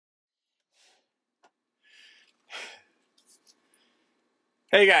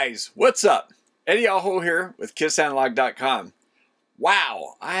Hey guys, what's up? Eddie Aho here with KissAnalog.com.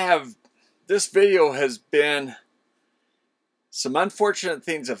 Wow, this video has been, some unfortunate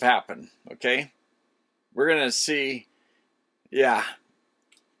things have happened, okay? We're going to see,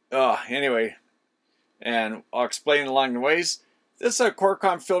 anyway, and I'll explain along the ways. This is a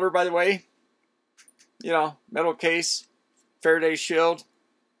Corcom filter, by the way. You know, metal case, Faraday shield.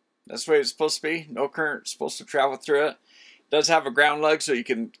 That's the way it's supposed to be. No current supposed to travel through it. Does have a ground lug, so you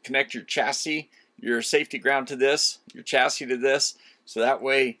can connect your chassis, your safety ground to this, your chassis to this, so that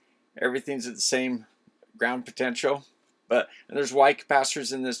way everything's at the same ground potential. And there's Y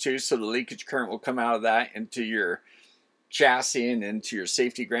capacitors in this too, so the leakage current will come out of that into your chassis and into your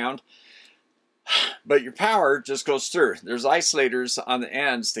safety ground. But your power just goes through. There's isolators on the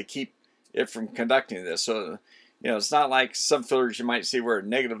ends to keep it from conducting this. So, you know, it's not like some filters you might see where a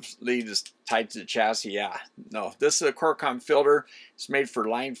negative lead is tied to the chassis. Yeah, no, this is a Corcom filter. It's made for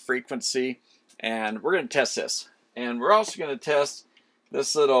line frequency, and we're going to test this. And we're also going to test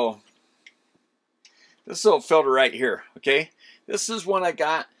this little filter right here. Okay, this is one I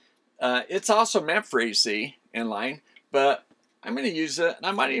got. It's also meant for AC inline, but I'm going to use it, and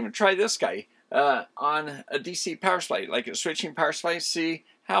I might even try this guy on a DC power supply, like a switching power supply. See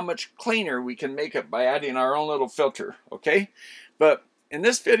how much cleaner we can make it by adding our own little filter, okay? But in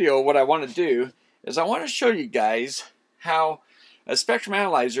this video, what I want to do is I want to show you guys how a spectrum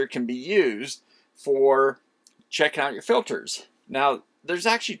analyzer can be used for checking out your filters. Now, there's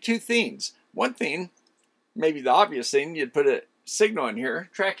actually two things. One thing, maybe the obvious thing, you'd put a signal in here,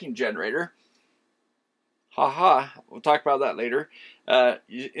 tracking generator. We'll talk about that later.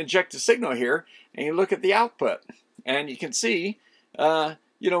 You inject the signal here, and you look at the output, and you can see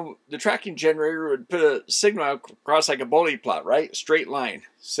you know, the tracking generator would put a signal across like a bully plot, right? Straight line,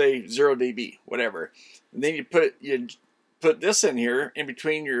 say 0 dB, whatever. And then you put this in here in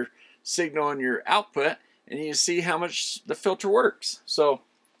between your signal and your output, and you see how much the filter works. So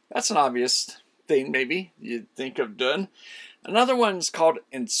that's an obvious thing maybe you'd think of doing. Another one's called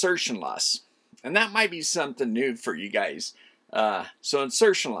insertion loss, and that might be something new for you guys. So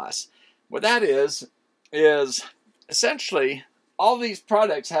insertion loss, what that is essentially all these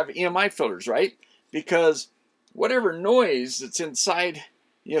products have EMI filters, right? Because whatever noise that's inside,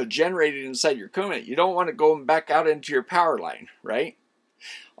 you know, generated inside your equipment, you don't want to go back out into your power line, right?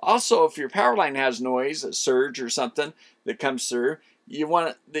 Also, if your power line has noise, a surge or something that comes through, you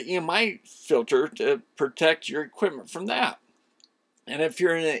want the EMI filter to protect your equipment from that. And if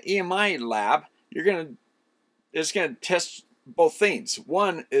you're in an EMI lab, it's gonna test both things.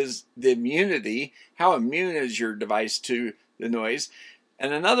 One is the immunity, how immune is your device to the noise,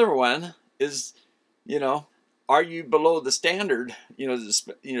 and another one is, you know, are you below the standard,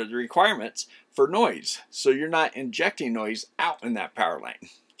 the requirements for noise, so you're not injecting noise out in that power line.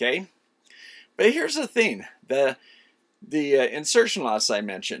 Okay, but here's the thing: the insertion loss I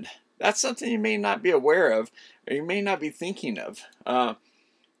mentioned, that's something you may not be aware of, or you may not be thinking of.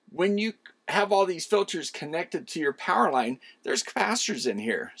 When you have all these filters connected to your power line, there's capacitors in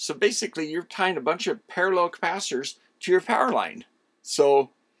here. So basically, you're tying a bunch of parallel capacitors to your power line. So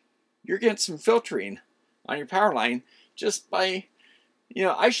you're getting some filtering on your power line just by, you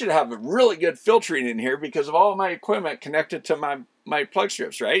know, I should have a really good filtering in here because of all my equipment connected to my plug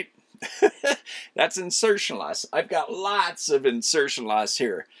strips, right? That's insertion loss. I've got lots of insertion loss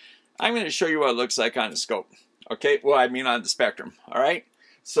here. I'm going to show you what it looks like on the scope. Okay, well, I mean on the Spectrum, all right?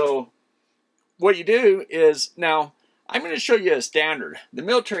 So what you do is, now I'm going to show you a standard. The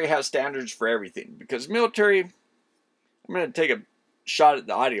military has standards for everything, because military, I'm going to take a shot at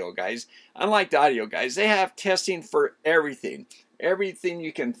the audio guys. Unlike the audio guys, they have testing for everything. Everything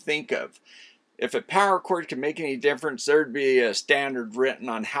you can think of. If a power cord can make any difference, there'd be a standard written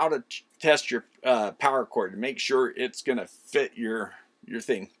on how to test your power cord to make sure it's going to fit your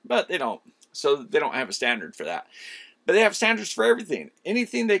thing. But they don't. So they don't have a standard for that. But they have standards for everything.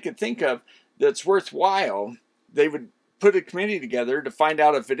 Anything they could think of that's worthwhile, they would put a committee together to find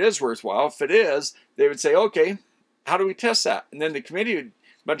out if it is worthwhile. If it is, they would say, okay, how do we test that? And then the committee, a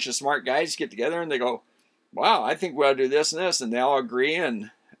bunch of smart guys get together and they go, wow, I think we ought to do this and this. And they all agree. And,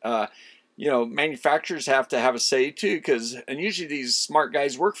 you know, manufacturers have to have a say too, and usually these smart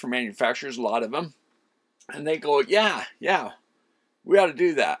guys work for manufacturers, a lot of them. And they go, yeah, we ought to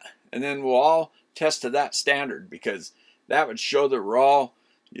do that. And then we'll all test to that standard, because that would show that we're all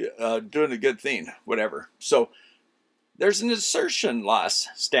doing a good thing, whatever. So there's an insertion loss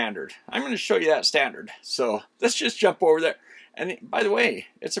standard. I'm going to show you that standard. So let's just jump over there. And by the way,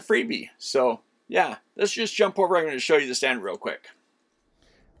 it's a freebie. So yeah, let's just jump over. I'm going to show you the standard real quick.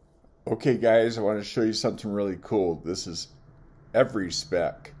 Okay guys, I want to show you something really cool. This is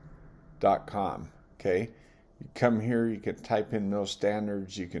everyspec.com. Okay, you come here, you can type in mill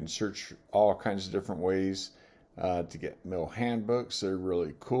standards, you can search all kinds of different ways to get mill handbooks. They're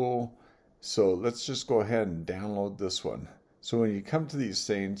really cool. So let's just go ahead and download this one. So when you come to these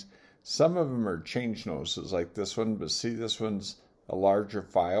things, some of them are change notices like this one, but see, this one's a larger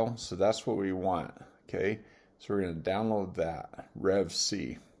file, so that's what we want. Okay, so we're going to download that, Rev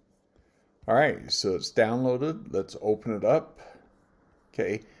C. All right, so it's downloaded. Let's open it up.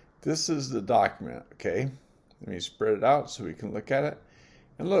 Okay, this is the document. Okay, let me spread it out so we can look at it.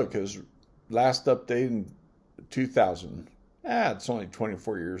 And look, it was last updated in 2000. It's only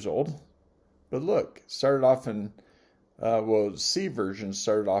 24 years old. But look, it started off in, well, C version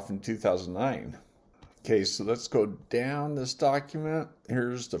started off in 2009. Okay, so let's go down this document.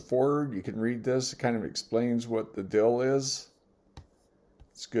 Here's the forward. You can read this. It kind of explains what the deal is.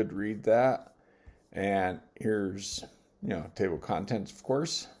 It's good to read that. And here's, table of contents, of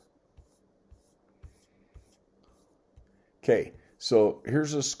course. Okay, so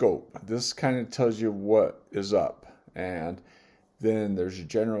here's a scope. This kind of tells you what is up. And then there's a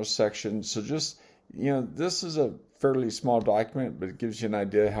general section. So just, this is a fairly small document, but it gives you an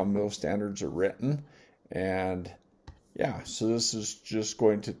idea how mill standards are written. And yeah, so this is just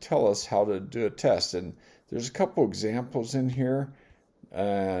going to tell us how to do a test. And there's a couple examples in here,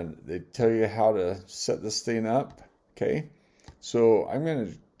 and they tell you how to set this thing up. Okay, so I'm going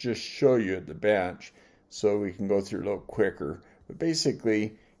to just show you at the bench so we can go through a little quicker. But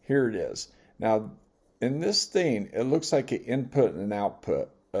basically, here it is. Now, in this thing, it looks like an input and an output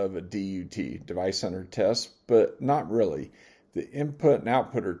of a DUT, device under test, but not really. The input and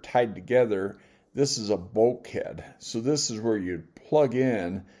output are tied together. This is a bulkhead. So this is where you'd plug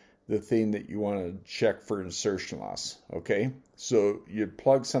in the thing that you want to check for insertion loss. Okay, so you'd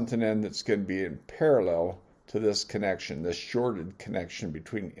plug something in that's going to be in parallel to this connection, this shorted connection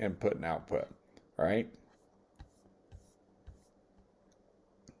between input and output. All right.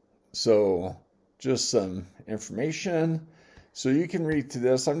 So just some information. So you can read through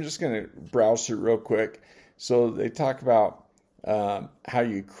this. I'm just going to browse through real quick. So they talk about how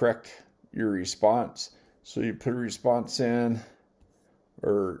you correct your response. So you put a response in,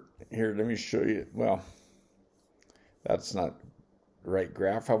 or here, let me show you. Well, that's not the right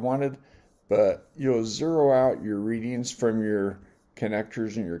graph I wanted, but you'll zero out your readings from your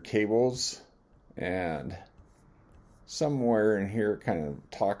connectors and your cables, and somewhere in here kind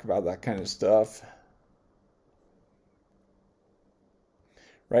of talk about that kind of stuff.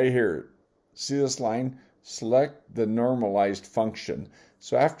 Right here, see this line? Select the normalized function.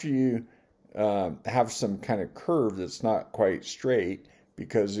 So after you have some kind of curve that's not quite straight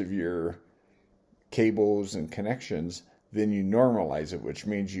because of your cables and connections, then you normalize it, which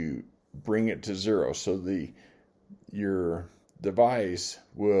means you bring it to zero. So your device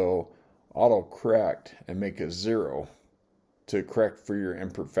will auto correct and make a zero to correct for your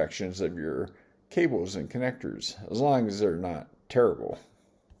imperfections of your cables and connectors, as long as they're not terrible.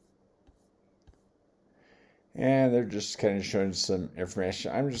 And they're just kind of showing some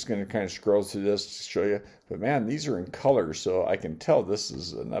information. I'm just going to kind of scroll through this to show you. But man, these are in color, so I can tell this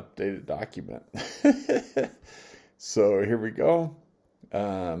is an updated document. So here we go.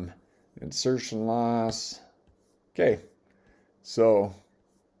 Insertion loss. Okay. So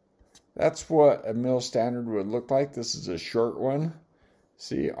that's what a mill standard would look like. This is a short one.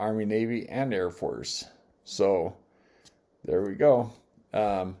 See, Army, Navy, and Air Force. So there we go.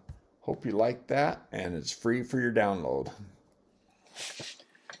 Hope you like that, and it's free for your download.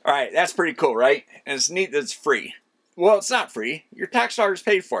 All right, that's pretty cool, right? And it's neat that it's free. Well, it's not free. Your tax dollars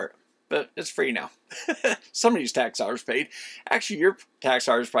paid for it, but it's free now. Somebody's tax dollars paid. Actually, your tax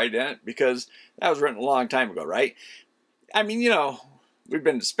dollars probably didn't, because that was written a long time ago, right? I mean, we've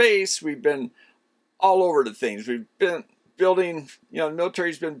been to space. We've been all over the things. We've been building, the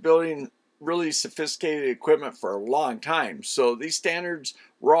military's been building really sophisticated equipment for a long time. So these standards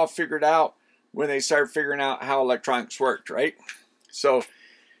were all figured out when they started figuring out how electronics worked, right? So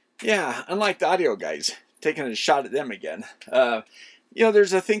yeah, unlike the audio guys, taking a shot at them again.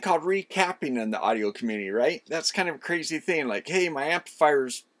 There's a thing called recapping in the audio community, right? That's kind of a crazy thing. Like, hey, my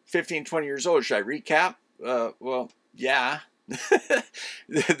amplifier's 15, 20 years old. Should I recap? Well, yeah.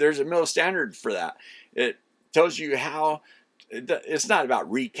 There's a mill standard for that. It tells you how. It's not about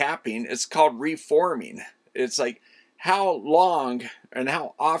recapping. It's called reforming. It's like, how long and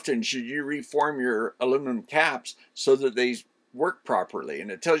how often should you reform your aluminum caps so that they work properly?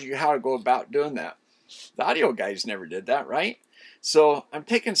 And it tells you how to go about doing that. The audio guys never did that, right? So I'm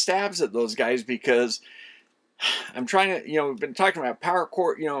taking stabs at those guys because I'm trying to, we've been talking about power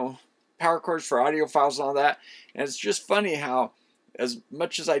cords for audio files and all that. And it's just funny how as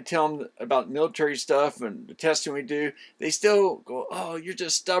much as I tell them about military stuff and the testing we do, they still go, oh, you're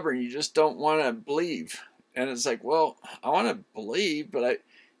just stubborn. You just don't want to believe. And it's like, well, I want to believe, but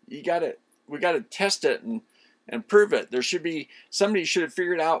we got to test it and prove it. There should be, somebody should have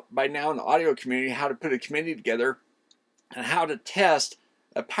figured out by now in the audio community how to put a committee together and how to test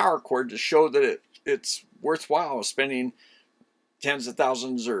a power cord to show that it's worthwhile spending tens of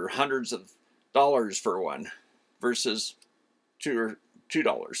thousands or hundreds of dollars for one versus $2,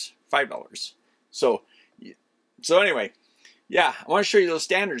 $5. So anyway, yeah, I want to show you those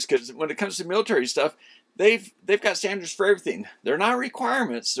standards, because when it comes to military stuff, they've got standards for everything. They're not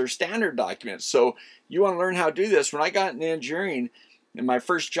requirements, they're standard documents. So you want to learn how to do this. When I got into engineering in my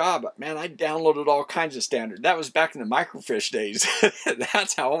first job, man, I downloaded all kinds of standards. That was back in the microfiche days.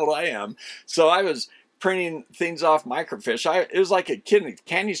 That's how old I am. So I was printing things off microfiche. It was like a kid in a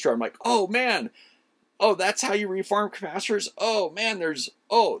candy store. I'm like, oh man, oh, that's how you reform capacitors? Oh man, there's,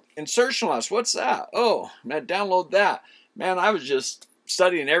 oh, insertion loss, what's that? Oh man, download that. Man, I was just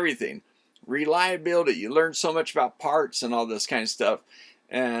studying everything. Reliability, you learn so much about parts and all this kind of stuff.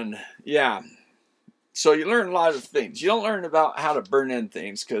 And yeah, so you learn a lot of things. You don't learn about how to burn in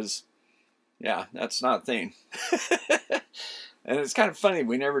things, because yeah, that's not a thing. And it's kind of funny,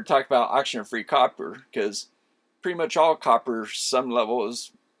 we never talk about oxygen-free copper, because pretty much all copper, some level,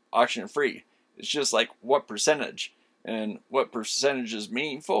 is oxygen-free. It's just like what percentage, and what percentage is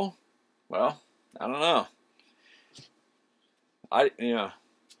meaningful? Well, I don't know.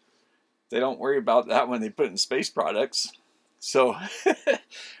 They don't worry about that when they put it in space products. So, all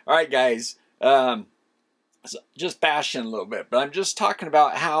right, guys. So just bashing a little bit, but I'm just talking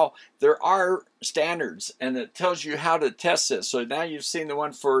about how there are standards, and it tells you how to test this. So now you've seen the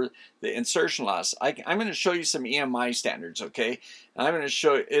one for the insertion loss. I'm going to show you some EMI standards, okay? And I'm going to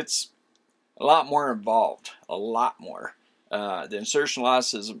show you, it's a lot more involved, a lot more. The insertion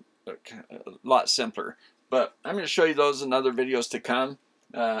loss is a lot simpler, but I'm going to show you those in other videos to come.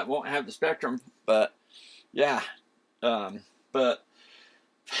 Won't have the Spectrum, but yeah. But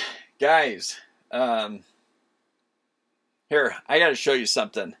guys, here, I got to show you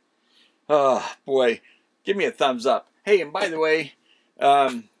something. Oh boy, give me a thumbs up. Hey, and by the way,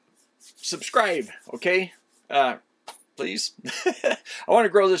 subscribe, okay? Please. I want to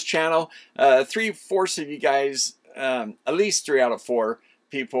grow this channel. 3/4 of you guys, at least 3 out of 4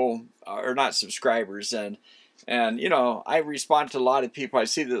 people are not subscribers, and you know, I respond to a lot of people. I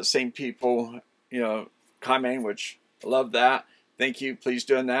see the same people, you know, commenting, which I love that. Thank you. Please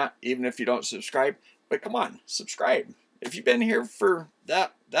doing that, even if you don't subscribe. But come on, subscribe. If you've been here for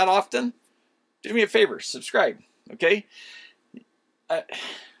that often, do me a favor, subscribe, okay?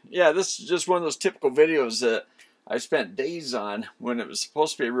 Yeah, this is just one of those typical videos that I spent days on when it was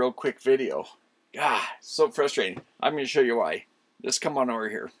supposed to be a real quick video. God, so frustrating. I'm going to show you why. Just come on over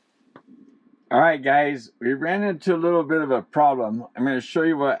here. All right, guys, we ran into a little bit of a problem. I'm going to show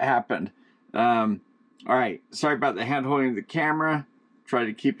you what happened. All right, sorry about the hand holding the camera. Try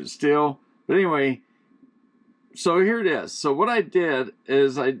to keep it still. But anyway, so here it is. So what I did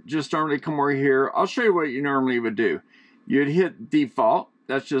is I just normally come over here. I'll show you what you normally would do. You'd hit default.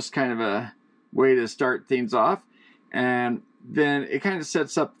 That's just kind of a way to start things off. And then it kind of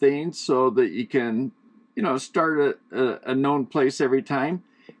sets up things so that you can, you know, start a known place every time.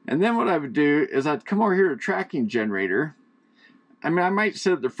 And then what I would do is I'd come over here to tracking generator. I mean, I might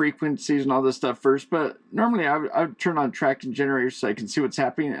set up the frequencies and all this stuff first, but normally I would turn on tracking generator so I can see what's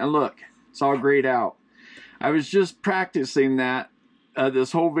happening. And look, it's all grayed out. I was just practicing that,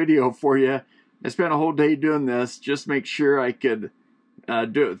 this whole video for you. I spent a whole day doing this just to make sure I could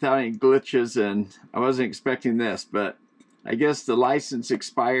do it without any glitches, and I wasn't expecting this, but I guess the license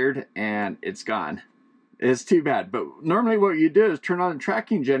expired and it's gone. It's too bad. But normally what you do is turn on the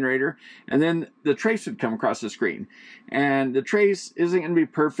tracking generator, and then the trace would come across the screen. And the trace isn't going to be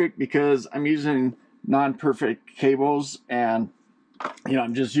perfect because I'm using non-perfect cables, and you know,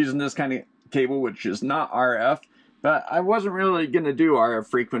 I'm just using this kind of cable, which is not RF. But I wasn't really going to do RF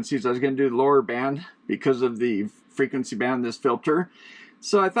frequencies. I was going to do the lower band because of the frequency band of this filter.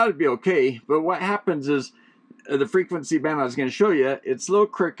 So I thought it'd be okay. But what happens is the frequency band I was going to show you, it's a little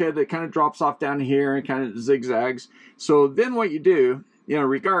crooked. It kind of drops off down here and kind of zigzags. So then what you do, you know,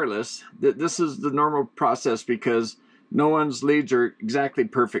 regardless, this is the normal process because no one's leads are exactly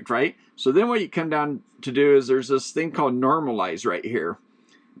perfect, right? So then what you come down to do is there's this thing called normalize right here.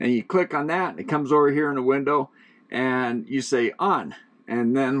 And you click on that, and it comes over here in the window, and you say on.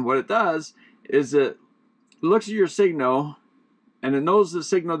 And then what it does is it looks at your signal, and it knows the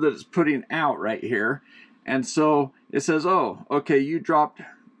signal that it's putting out right here. And so it says, oh, okay, you dropped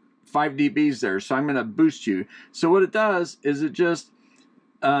 5 dBs there, so I'm going to boost you. So what it does is it just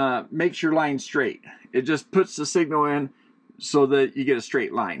makes your line straight. It just puts the signal in so that you get a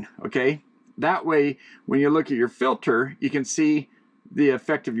straight line, okay? That way, when you look at your filter, you can see the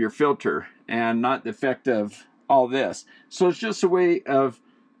effect of your filter and not the effect of all this. So it's just a way of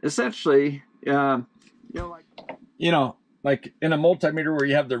essentially, like in a multimeter where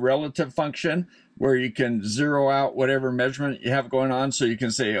you have the relative function, where you can zero out whatever measurement you have going on, so you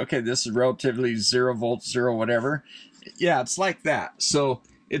can say, okay, this is relatively 0 volts, 0 whatever. Yeah, it's like that. So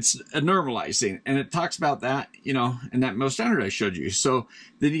it's a normalizing, and it talks about that, in that mill standard I showed you. So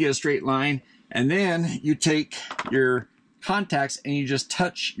then you get a straight line, and then you take your contacts and you just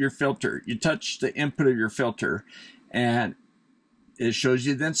touch your filter. You touch the input of your filter, and it shows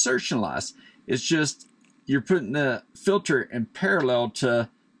you the insertion loss. It's just you're putting the filter in parallel to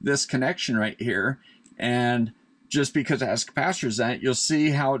this connection right here, and just because it has capacitors in it, you'll see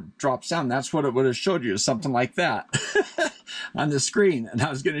how it drops down. That's what it would have showed you, something like that on the screen. And I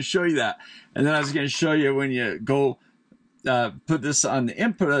was going to show you that, and then I was going to show you when you go put this on the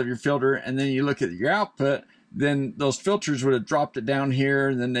input of your filter, and then you look at your output, then those filters would have dropped it down here,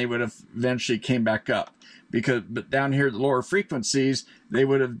 and then they would have eventually came back up. But down here at the lower frequencies, they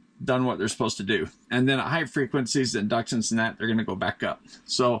would have done what they're supposed to do. And then at high frequencies, the inductance and that, they're going to go back up.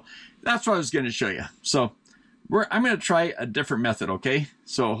 So that's what I was going to show you. So I'm going to try a different method, okay?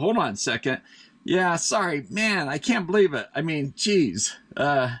 So hold on a second. Yeah, sorry, man, I can't believe it. I mean, geez,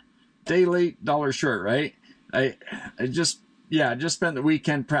 day late, dollar short, right? I just spent the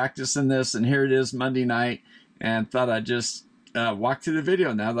weekend practicing this, and here it is Monday night, and thought I'd just walk through the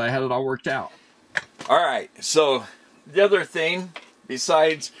video now that I had it all worked out. All right, so the other thing,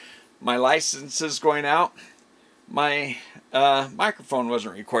 besides my licenses going out, my microphone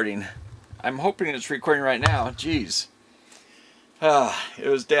wasn't recording. I'm hoping it's recording right now. Jeez. It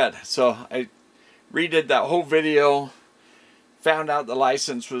was dead. So I redid that whole video, found out the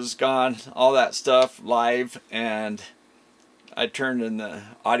license was gone, all that stuff live, and I turned and the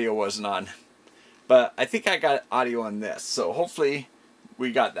audio wasn't on. But I think I got audio on this, so hopefully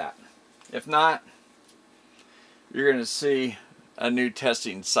we got that. If not, you're going to see a new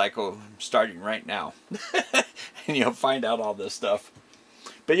testing cycle starting right now. And you'll find out all this stuff.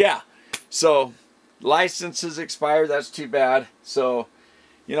 But yeah, so licenses expire. That's too bad. So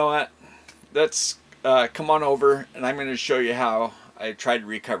you know what? Let's come on over, and I'm going to show you how I tried to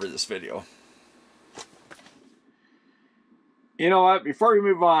recover this video. You know what? Before we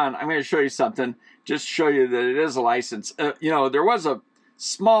move on, I'm going to show you something. Just to show you that it is a license. There was a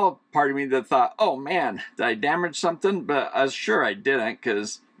small part of me that thought, oh man, did I damage something? But I was sure I didn't,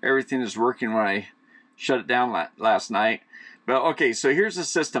 because everything is working when I shut it down last night. But okay, so here's the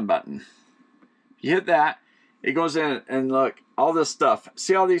system button. You hit that, it goes in, and look, all this stuff.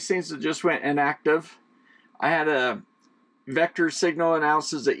 See all these things that just went inactive? I had a vector signal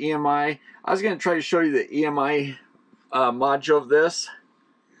analysis at EMI. I was going to try to show you the EMI module of this.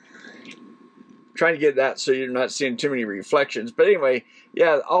 Trying to get that so you're not seeing too many reflections. But anyway,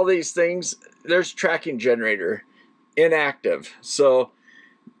 yeah, all these things, there's tracking generator, inactive. So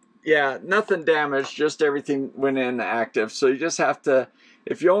yeah, nothing damaged, just everything went inactive. So you just have to,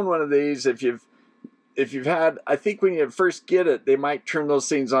 if you own one of these, if you've had, I think when you first get it, they might turn those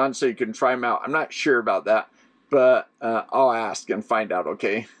things on so you can try them out. I'm not sure about that, but I'll ask and find out,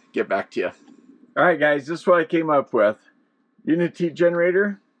 okay? Get back to you. All right, guys, this is what I came up with. Uni-T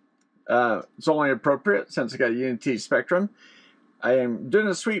generator. It's only appropriate since I got a Uni-T Spectrum. I am doing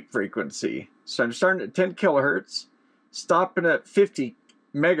a sweep frequency. So I'm starting at 10 kilohertz, stopping at 50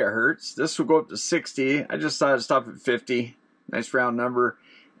 megahertz. This will go up to 60. I just thought I'd stop at 50. Nice round number.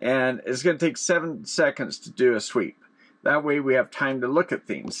 And it's going to take 7 seconds to do a sweep. That way we have time to look at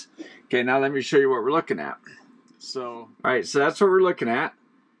things. Okay, now let me show you what we're looking at. So, all right, so that's what we're looking at.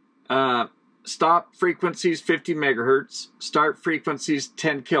 Stop frequencies 50 megahertz. Start frequencies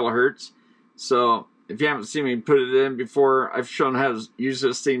 10 kilohertz. So if you haven't seen me put it in before, I've shown how to use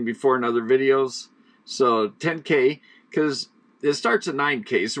this thing before in other videos. So 10K, because it starts at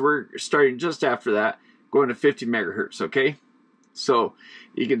 9K, so we're starting just after that, going to 50 megahertz, okay? So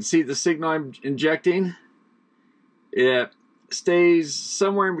you can see the signal I'm injecting. It stays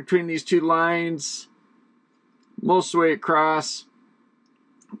somewhere in between these two lines most of the way across.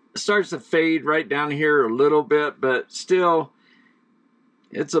 It starts to fade right down here a little bit, but still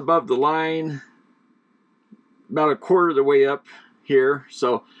it's above the line, about a quarter of the way up here.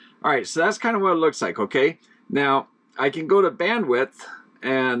 So all right, so that's kind of what it looks like, okay? Now I can go to bandwidth,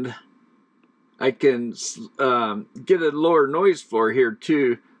 and I can get a lower noise floor here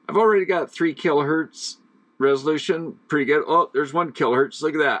too. I've already got 3 kilohertz resolution, pretty good. Oh, there's 1 kilohertz,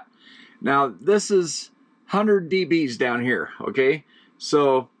 look at that. Now this is 100 dBs down here, okay?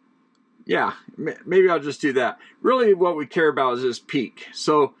 So yeah, maybe I'll just do that. Really what we care about is this peak.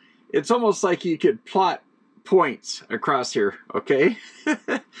 So it's almost like you could plot points across here, okay?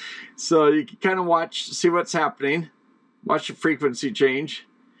 So you can kind of watch, see what's happening, watch the frequency change.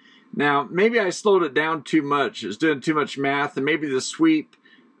 Now maybe I slowed it down too much, it's doing too much math, and maybe the sweep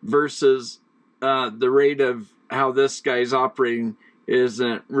versus the rate of how this guy's operating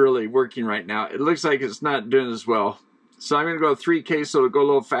isn't really working right now. It looks like it's not doing as well. So I'm going to go 3K so it'll go a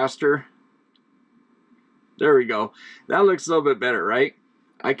little faster. There we go. That looks a little bit better, right?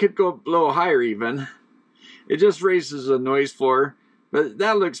 I could go a little higher even. It just raises the noise floor, but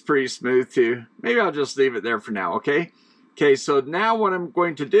that looks pretty smooth too. Maybe I'll just leave it there for now, okay? Okay, so now what I'm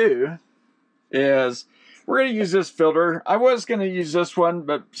going to do is we're going to use this filter. I was going to use this one,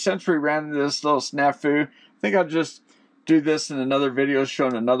 but since we ran into this little snafu, I think I'll just do this in another video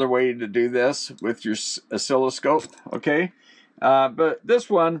showing another way to do this with your oscilloscope, okay? But this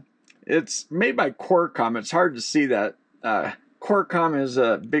one, it's made by Qualcomm. It's hard to see that. Qualcomm is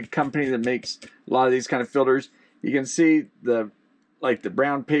a big company that makes a lot of these kind of filters. You can see the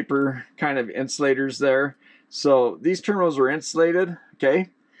brown paper kind of insulators there. So these terminals are insulated, okay?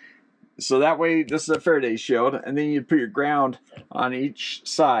 So that way, this is a Faraday shield, and then you put your ground on each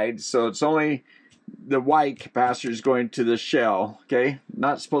side. So it's only the white capacitor is going to the shell, okay?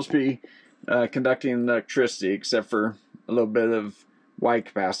 Not supposed to be conducting electricity except for a little bit of white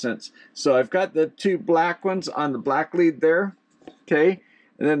capacitance. So I've got the two black ones on the black lead there, okay?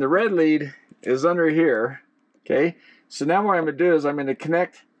 And then the red lead is under here, okay? So now what I'm going to do is I'm going to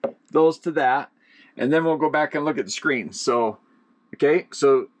connect those to that, and then we'll go back and look at the screen. So, okay,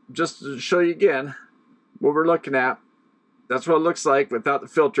 so just to show you again what we're looking at, that's what it looks like without the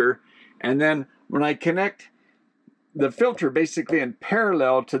filter. And then when I connect the filter basically in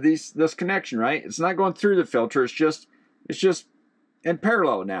parallel to this connection, right? It's not going through the filter, it's just in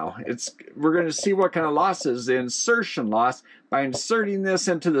parallel now. We're going to see what kind of loss is the insertion loss by inserting this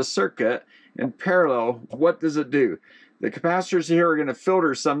into the circuit in parallel. What does it do? The capacitors here are going to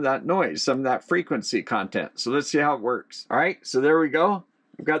filter some of that noise, some of that frequency content. So let's see how it works. All right, so there we go.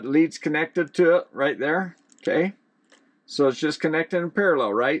 I've got the leads connected to it right there, okay? So it's just connected in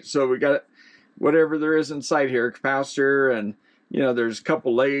parallel, right? So we got whatever there is inside here, capacitor, and you know, there's a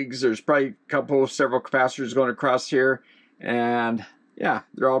couple legs, there's probably several capacitors going across here, and yeah,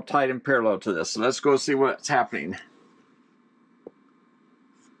 they're all tied in parallel to this. So let's go see what's happening.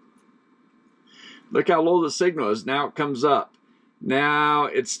 Look how low the signal is. Now it comes up. Now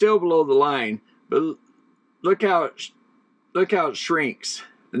it's still below the line, but look how it shrinks,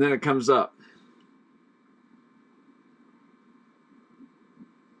 and then it comes up.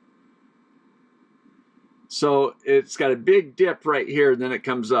 So it's got a big dip right here, and then it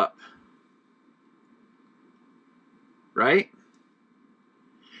comes up. Right?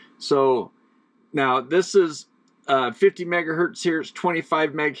 So now this is 50 megahertz here, it's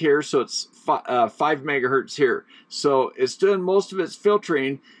 25 meg here, so it's 5 megahertz here. So it's doing most of its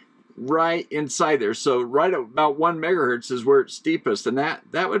filtering right inside there. So right at about 1 megahertz is where it's deepest, and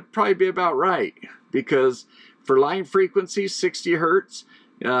that would probably be about right, because for line frequency 60 hertz,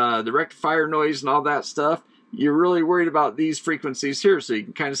 the rectifier noise and all that stuff, you're really worried about these frequencies here, so you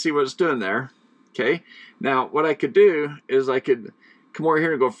can kind of see what it's doing there. Okay, now what I could do is I could come over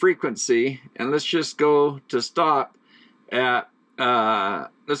here and go frequency, and let's just go to stop at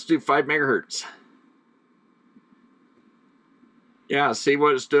let's do 5 megahertz. Yeah, see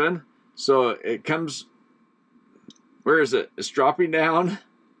what it's doing? So it comes, where is it? It's dropping down,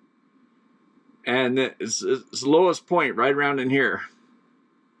 and it's the lowest point right around in here.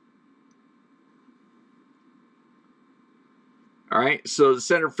 All right, so the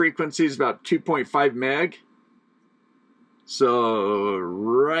center frequency is about 2.5 meg. So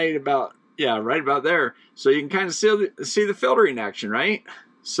right about there. So you can kind of see the filtering action, right?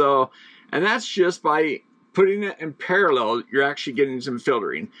 So, and that's just by putting it in parallel, you're actually getting some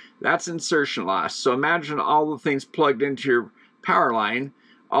filtering. That's insertion loss. So imagine all the things plugged into your power line,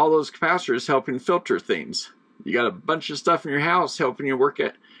 all those capacitors helping filter things. You got a bunch of stuff in your house helping you work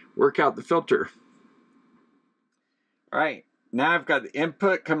out the filter. All right, now I've got the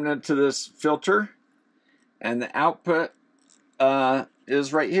input coming into this filter, and the output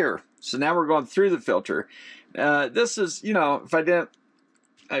is right here. So now we're going through the filter. This is, you know,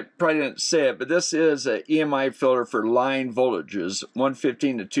 I probably didn't say it, but this is an EMI filter for line voltages,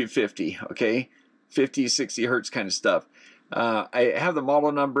 115 to 250, okay? 50, 60 hertz kind of stuff. I have the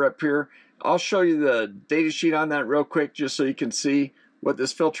model number up here. I'll show you the data sheet on that real quick just so you can see what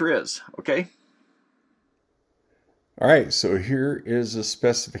this filter is, okay? All right, so here is a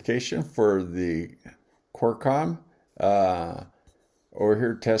specification for the Qualcomm. Over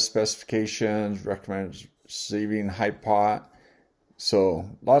here, test specifications, recommends receiving high pot. So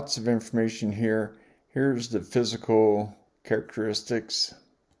lots of information here. Here's the physical characteristics.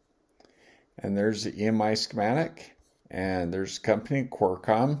 And there's the EMI schematic. And there's company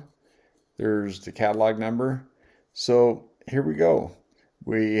Qualcomm. There's the catalog number. So here we go.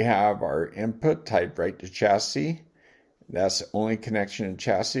 We have our input tied right to chassis. That's the only connection in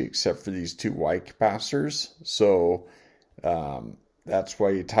chassis except for these two Y capacitors. So that's why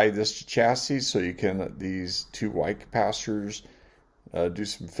you tie this to chassis, so you can, these two Y capacitors, do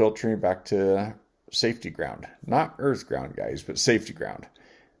some filtering back to safety ground. Not earth ground, guys, but safety ground.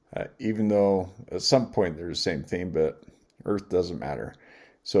 Even though at some point they're the same thing, but earth doesn't matter.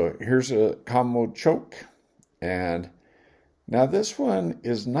 So here's a common mode choke. And now this one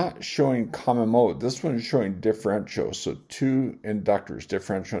is not showing common mode. This one is showing differential. So two inductors,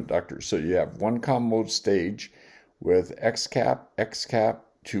 differential inductors. So you have one common mode stage with X cap,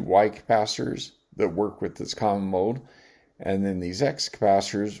 two Y capacitors that work with this common mode. And then these X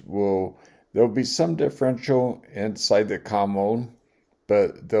capacitors there'll be some differential inside the common mode,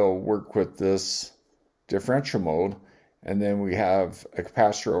 but they'll work with this differential mode. And then we have a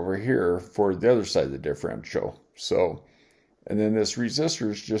capacitor over here for the other side of the differential. So, and then this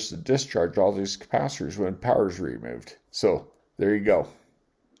resistor is just to discharge all these capacitors when power is removed. So there you go.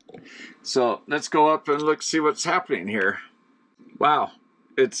 So let's go up and see what's happening here. Wow,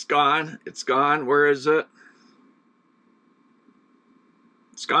 it's gone. It's gone. Where is it?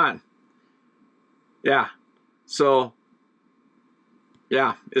 It's gone. Yeah. So,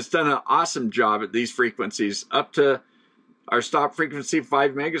 yeah, it's done an awesome job at these frequencies. Up to our stop frequency,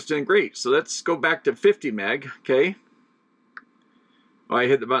 5 meg, is doing great. So let's go back to 50 meg, okay? Oh, I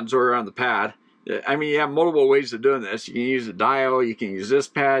hit the buttons over on the pad. I mean, you have multiple ways of doing this. You can use a dial, you can use this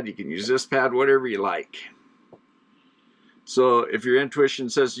pad, you can use this pad, whatever you like. So if your intuition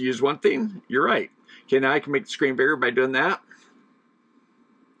says to use one thing, you're right. Okay, now I can make the screen bigger by doing that.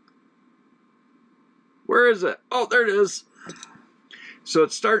 Where is it? Oh, there it is. So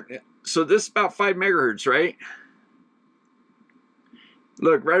it's starting. So this is about 5 megahertz, right?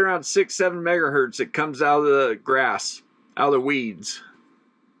 Look, right around 6-7 megahertz, it comes out of the grass, out of the weeds.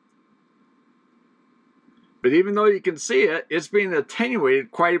 But even though you can see it, it's being attenuated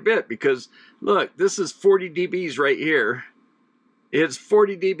quite a bit because, look, this is 40 dBs right here. It's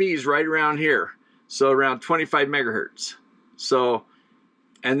 40 dBs right around here. So around 25 megahertz. So,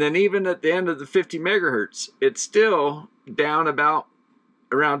 and then even at the end of the 50 megahertz, it's still down about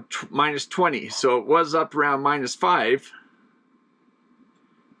around minus 20. So it was up around minus 5.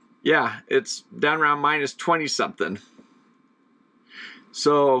 Yeah, it's down around minus 20 something.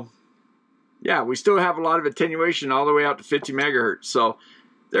 So, yeah, we still have a lot of attenuation all the way out to 50 megahertz. So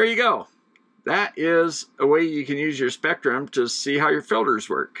there you go. That is a way you can use your spectrum to see how your filters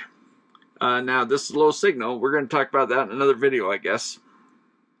work. Now, this is low signal. We're going to talk about that in another video, I guess.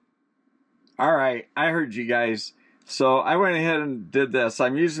 All right, I heard you guys. So I went ahead and did this.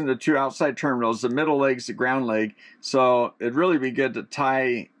 I'm using the two outside terminals. The middle leg's the ground leg. So it'd really be good to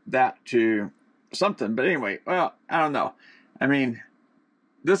tie that to something. But anyway, well, I don't know. I mean,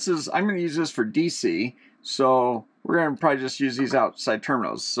 I'm going to use this for DC, so we're going to probably just use these outside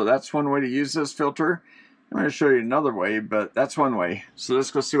terminals. So that's one way to use this filter. I'm going to show you another way, but that's one way. So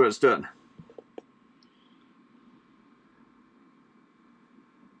let's go see what it's doing.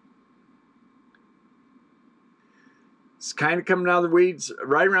 It's kind of coming out of the weeds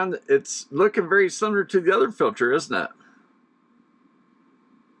right around, it's looking very similar to the other filter, isn't it?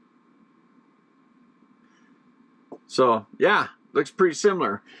 So, yeah. Looks pretty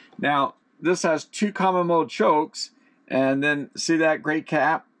similar. Now, this has two common mode chokes, and then see that gray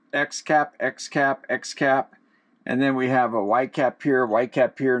cap, X cap, X cap, X cap, and then we have a Y cap here, and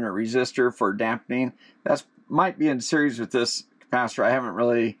a resistor for dampening. That might be in series with this capacitor. I haven't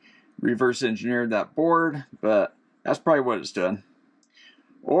really reverse engineered that board, but that's probably what it's doing.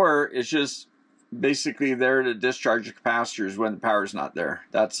 Or it's just basically there to discharge the capacitors when the power's not there.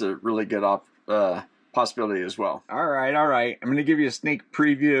 That's a really good possibility as well. All right. I'm going to give you a sneak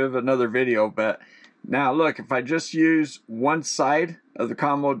preview of another video, but now look, if I just use one side of the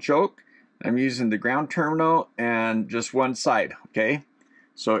common mode choke, I'm using the ground terminal and just one side, okay?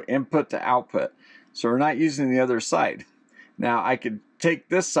 So input to output. So we're not using the other side. Now I could take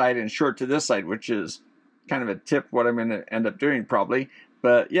this side and short to this side, which is kind of a tip what I'm going to end up doing probably.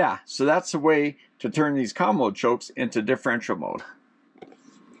 But yeah, so that's a way to turn these common mode chokes into differential mode.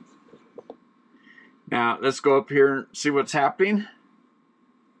 Now, let's go up here and see what's happening.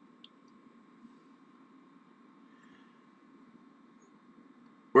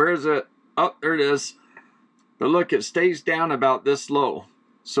 Where is it? Oh, there it is. But look, it stays down about this low.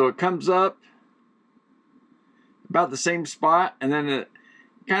 So it comes up about the same spot, and then it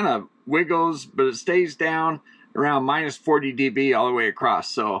kind of wiggles, but it stays down around minus 40 dB all the way across.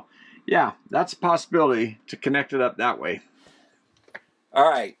 So yeah, that's a possibility to connect it up that way. All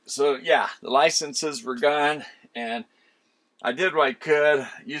right, so yeah, the licenses were gone, and I did what I could,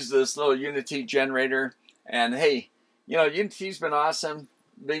 use this little Uni-T generator, and hey, you know, Uni-T's been awesome,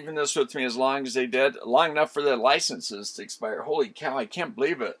 leaving this with me as long as they did, long enough for the licenses to expire. Holy cow, I can't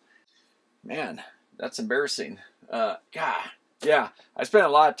believe it. Man, that's embarrassing. God, yeah, I spent a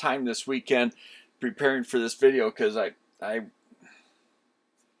lot of time this weekend preparing for this video because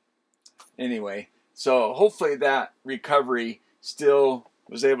anyway, so hopefully that recovery still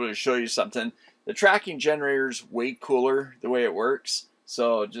was able to show you something. The tracking generator is way cooler the way it works,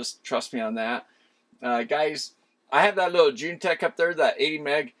 so just trust me on that. Guys, I have that little Junetech up there, that 80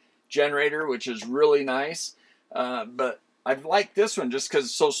 meg generator, which is really nice, but I like this one just because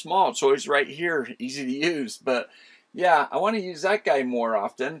it's so small. It's always right here, easy to use. But yeah, I want to use that guy more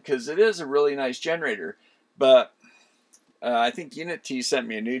often because it is a really nice generator. But I think Uni-T sent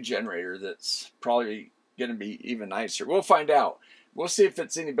me a new generator that's probably going to be even nicer. We'll find out. We'll see if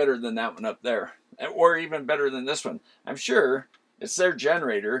it's any better than that one up there, or even better than this one. I'm sure it's their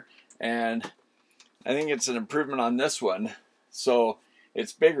generator, and I think it's an improvement on this one. So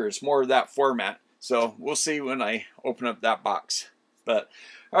it's bigger. It's more of that format. So we'll see when I open up that box. But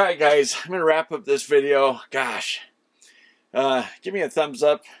all right, guys, I'm going to wrap up this video. Gosh, give me a thumbs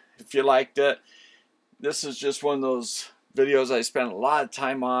up if you liked it. This is just one of those videos I spent a lot of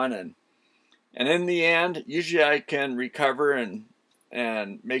time on, and in the end, usually I can recover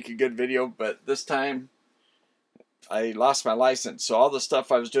and make a good video, but this time I lost my license, so all the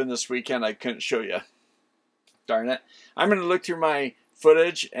stuff I was doing this weekend I couldn't show you. Darn it. I'm going to look through my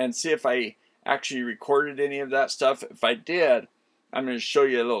footage and see if I actually recorded any of that stuff. If I did, I'm going to show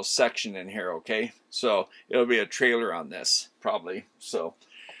you a little section in here, okay? So it'll be a trailer on this, probably. So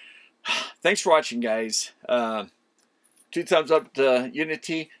thanks for watching, guys. 2 thumbs up to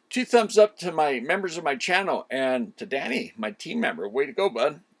Uni-T. 2 thumbs up to my members of my channel, and to Danny, my team member. Way to go,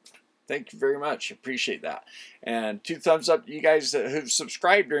 bud. Thank you very much. Appreciate that. And 2 thumbs up to you guys who've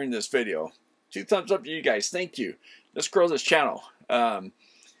subscribed during this video. 2 thumbs up to you guys. Thank you. Let's grow this channel.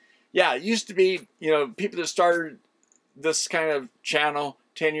 Yeah, it used to be, you know, people that started this kind of channel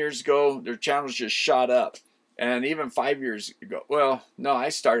 10 years ago, their channels just shot up. And even 5 years ago, well, no, I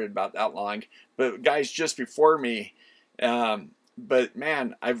started about that long, but guys just before me, but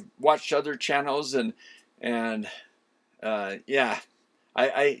man, I've watched other channels, and yeah,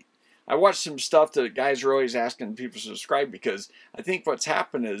 I watched some stuff that guys are always asking people to subscribe, because I think what's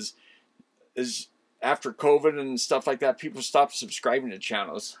happened is after COVID and stuff like that, people stopped subscribing to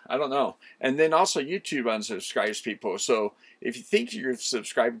channels. I don't know. And then also YouTube unsubscribes people. So if you think you're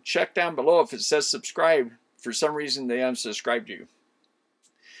subscribed, check down below. If it says subscribe, for some reason they unsubscribed you.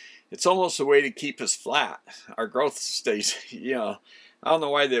 It's almost a way to keep us flat. Our growth stays, you know. I don't know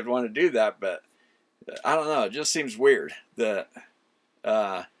why they'd want to do that, but I don't know. It just seems weird that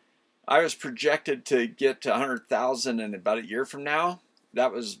I was projected to get to 100,000 in about a year from now.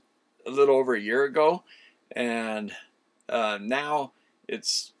 That was a little over a year ago, and now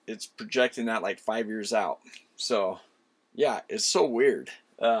it's projecting that like 5 years out. So yeah, it's so weird.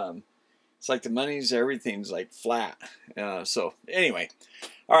 It's like the money's, everything's like flat. So anyway,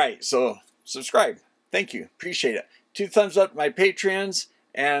 all right, so subscribe. Thank you, appreciate it. 2 thumbs up to my Patreons,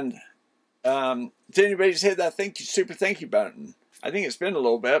 and to anybody who's hit that super thank you button. I think it's been a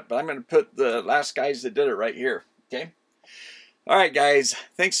little bit, but I'm going to put the last guys that did it right here. Okay. All right, guys,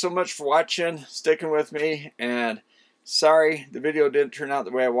 thanks so much for watching, sticking with me, and sorry the video didn't turn out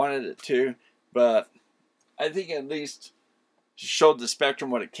the way I wanted it to, but I think at least showed the Spectrum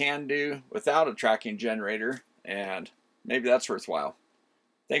what it can do without a tracking generator, and maybe that's worthwhile.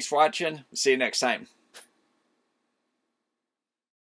 Thanks for watching. See you next time.